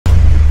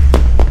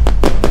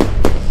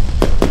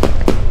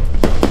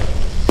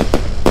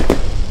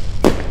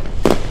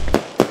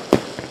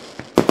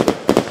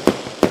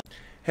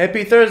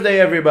Happy Thursday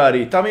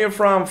everybody, Tamir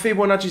from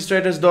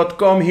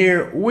FibonacciTraders.com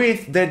here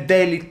with the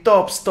daily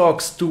top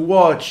stocks to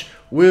watch.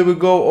 We will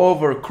go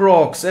over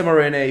Crocs,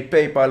 mRNA,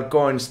 PayPal,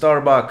 Coin,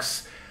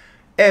 Starbucks,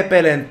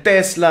 Apple and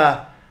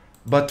Tesla.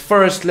 But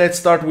first let's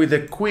start with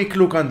a quick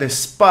look on the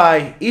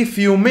SPY. If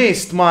you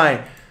missed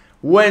my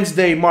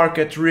Wednesday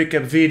market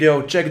recap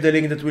video, check the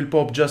link that will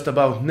pop just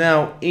about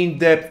now.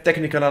 In-depth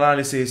technical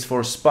analysis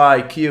for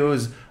SPY,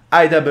 Qs,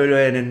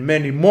 IWN and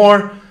many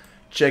more.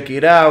 Check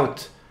it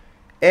out.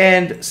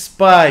 And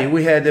SPY,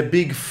 we had a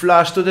big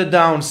flash to the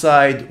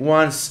downside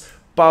once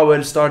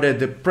Powell started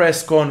the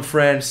press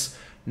conference.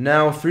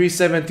 Now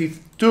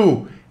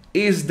 372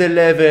 is the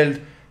level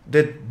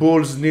that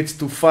bulls needs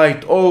to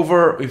fight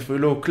over. If we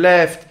look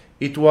left,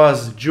 it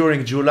was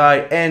during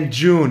July and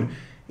June.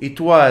 It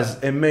was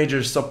a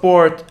major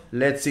support.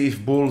 Let's see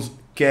if bulls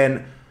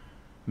can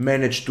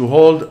manage to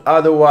hold.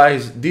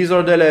 Otherwise, these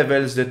are the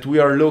levels that we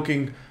are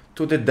looking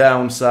to the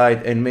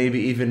downside and maybe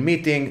even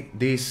meeting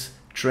this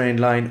trend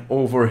line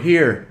over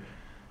here.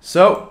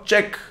 So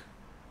check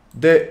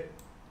the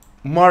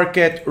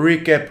market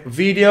recap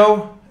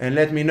video and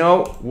let me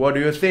know what do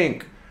you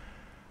think.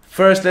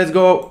 First, let's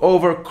go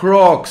over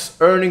Crocs.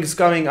 Earnings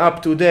coming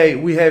up today.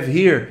 We have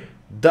here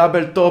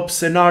double top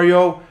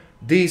scenario.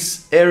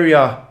 This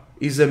area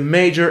is a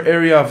major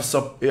area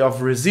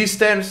of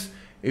resistance.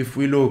 If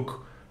we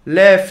look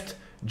left,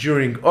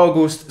 during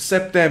August,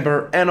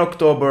 September and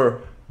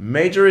October,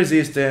 major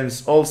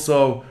resistance.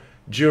 Also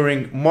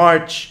during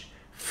March,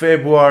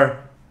 February,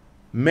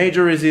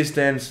 major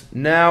resistance.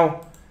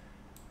 Now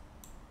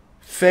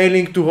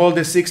failing to hold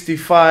the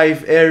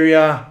 65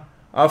 area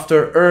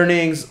after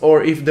earnings,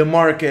 or if the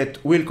market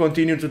will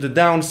continue to the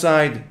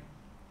downside,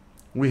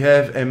 we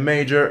have a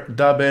major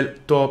double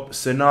top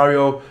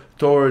scenario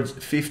towards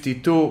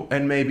 52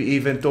 and maybe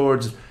even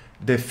towards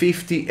the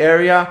 50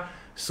 area.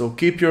 So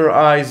keep your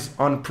eyes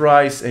on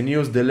price and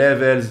use the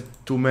levels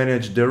to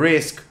manage the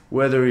risk,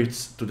 whether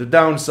it's to the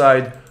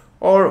downside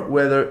or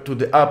whether to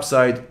the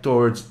upside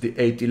towards the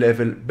 80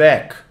 level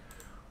back.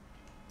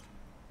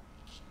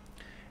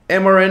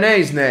 mRNA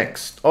is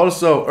next.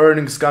 Also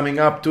earnings coming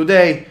up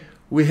today.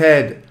 We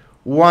had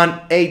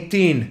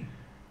 118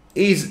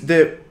 is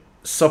the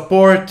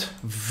support,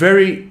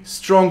 very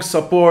strong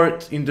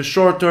support in the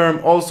short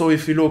term. Also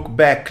if you look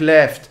back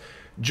left,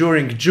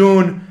 during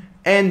June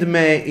and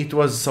May it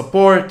was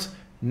support.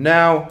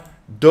 Now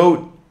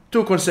though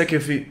two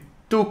consecutive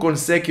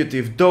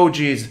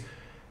dojis.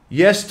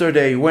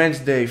 Yesterday,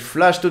 Wednesday,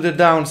 flash to the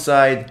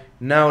downside.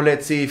 Now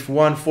let's see if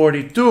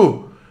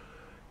 142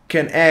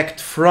 can act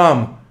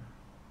from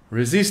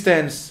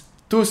resistance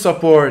to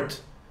support.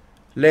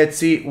 Let's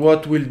see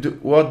what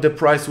the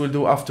price will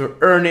do after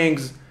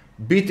earnings.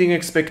 Beating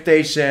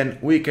expectation,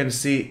 we can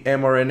see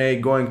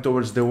mRNA going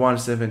towards the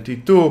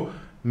 172.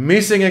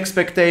 Missing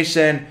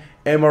expectation,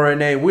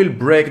 mRNA will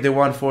break the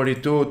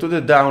 142 to the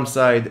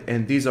downside,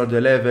 and these are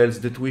the levels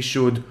that we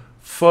should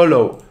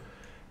follow.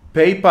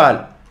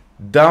 PayPal,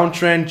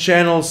 downtrend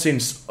channel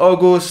since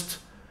August,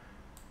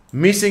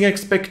 missing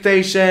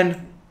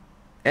expectation,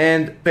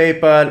 and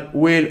PayPal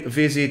will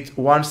visit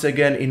once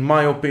again, in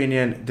my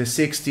opinion, the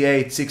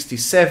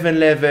 68-67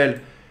 level,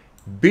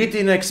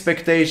 beating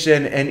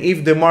expectation, and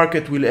if the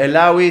market will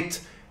allow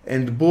it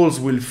and bulls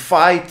will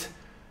fight,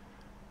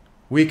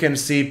 we can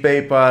see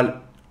PayPal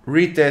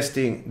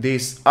retesting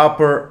this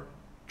upper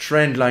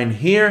trend line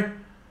here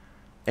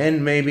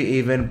and maybe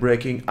even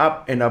breaking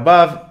up and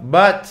above,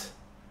 but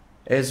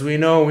as we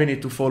know, we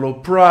need to follow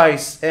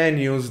price and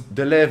use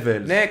the level.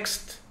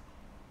 Next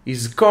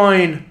is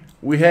Coin.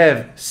 We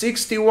have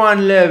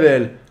 61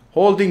 level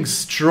holding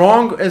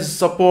strong as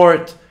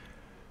support,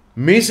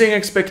 missing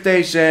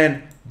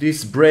expectation.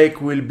 This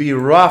break will be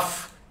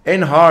rough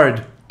and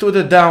hard to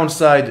the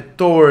downside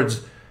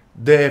towards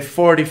the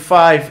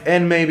 45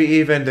 and maybe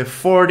even the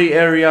 40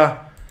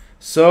 area.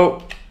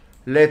 So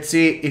let's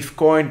see if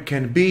Coin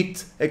can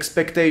beat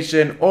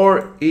expectation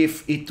or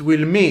if it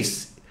will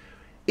miss.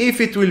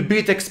 If it will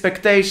beat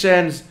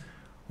expectations,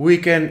 we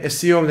can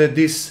assume that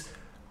this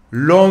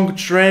long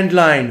trend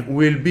line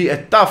will be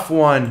a tough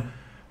one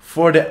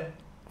for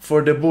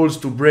the bulls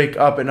to break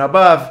up and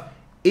above.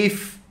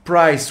 If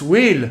price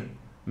will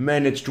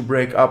manage to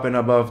break up and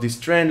above this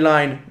trend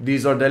line,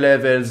 these are the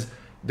levels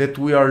that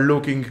we are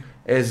looking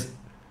as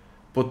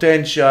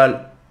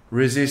potential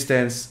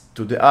resistance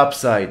to the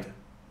upside.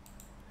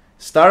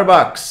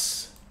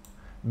 Starbucks,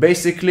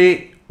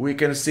 basically we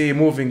can see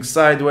moving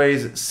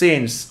sideways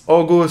since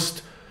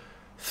August.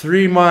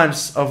 3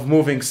 months of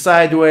moving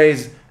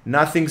sideways,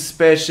 nothing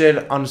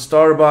special on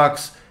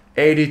Starbucks.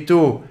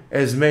 82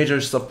 as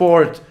major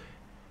support,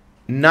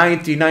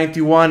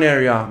 90-91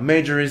 area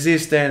major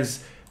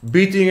resistance,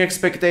 beating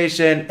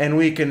expectation, and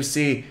we can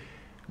see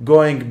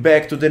going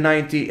back to the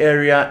 90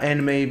 area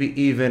and maybe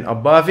even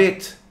above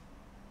it.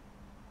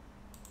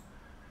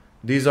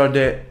 These are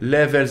the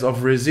levels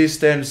of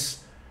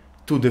resistance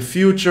to the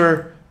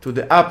future, to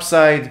the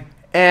upside,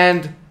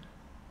 and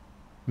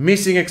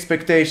missing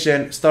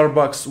expectation,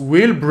 Starbucks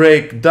will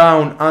break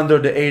down under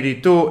the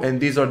 82, and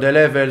these are the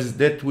levels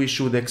that we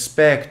should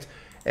expect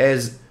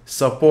as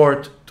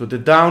support to the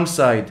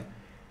downside.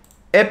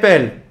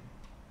 Apple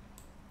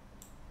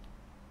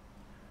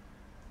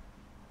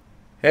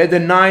had a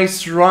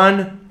nice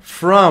run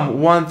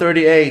from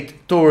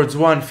 138 towards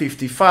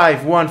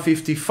 155.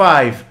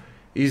 155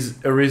 is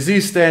a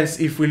resistance.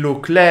 If we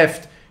look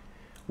left,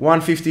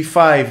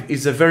 155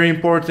 is a very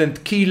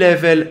important key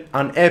level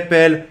on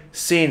Apple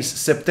since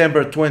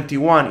September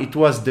 21. It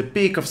was the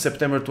peak of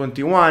September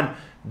 21,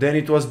 then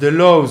it was the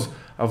lows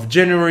of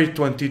January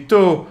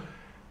 22,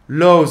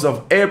 lows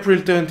of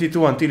April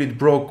 22 until it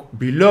broke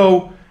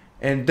below,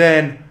 and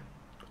then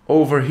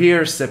over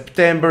here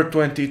September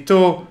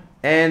 22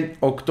 and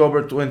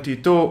October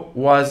 22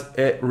 was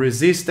a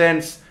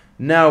resistance.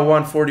 Now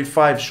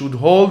 145 should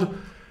hold.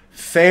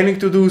 Failing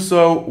to do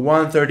so,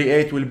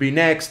 138 will be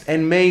next,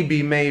 and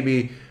maybe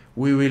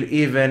we will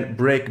even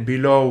break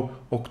below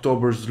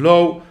October's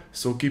low.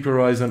 So keep your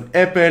eyes on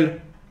Apple.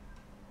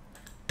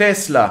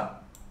 Tesla.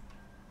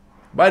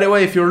 By the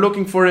way, if you're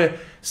looking for a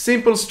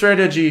simple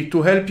strategy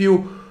to help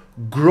you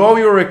grow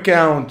your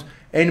account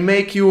and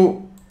make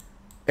you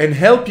and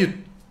help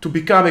you to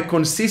become a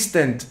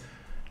consistent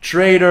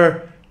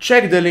trader,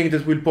 check the link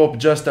that will pop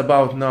just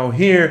about now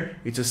here.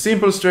 It's a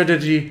simple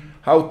strategy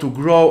how to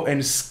grow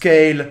and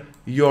scale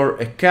your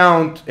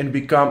account and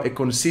become a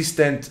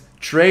consistent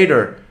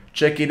trader.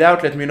 Check it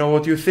out. Let me know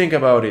what you think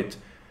about it.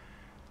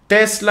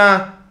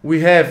 Tesla, we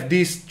have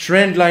this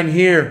trend line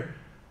here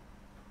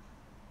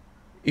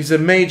is a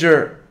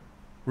major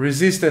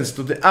resistance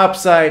to the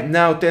upside.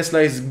 Now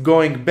Tesla is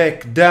going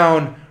back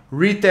down,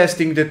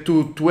 retesting the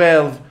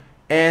 212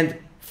 and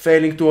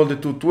failing to hold the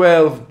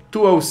 212.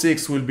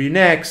 206 will be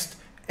next,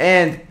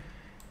 and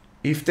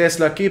if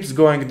Tesla keeps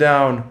going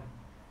down,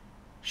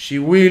 she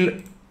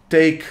will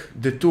take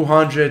the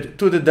 200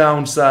 to the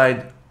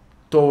downside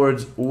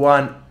towards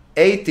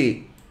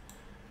 180.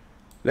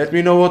 Let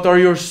me know what are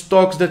your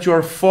stocks that you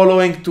are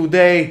following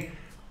today.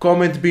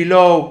 Comment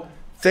below.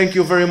 Thank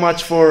you very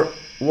much for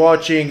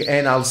watching,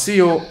 and I'll see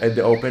you at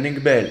the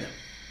opening bell.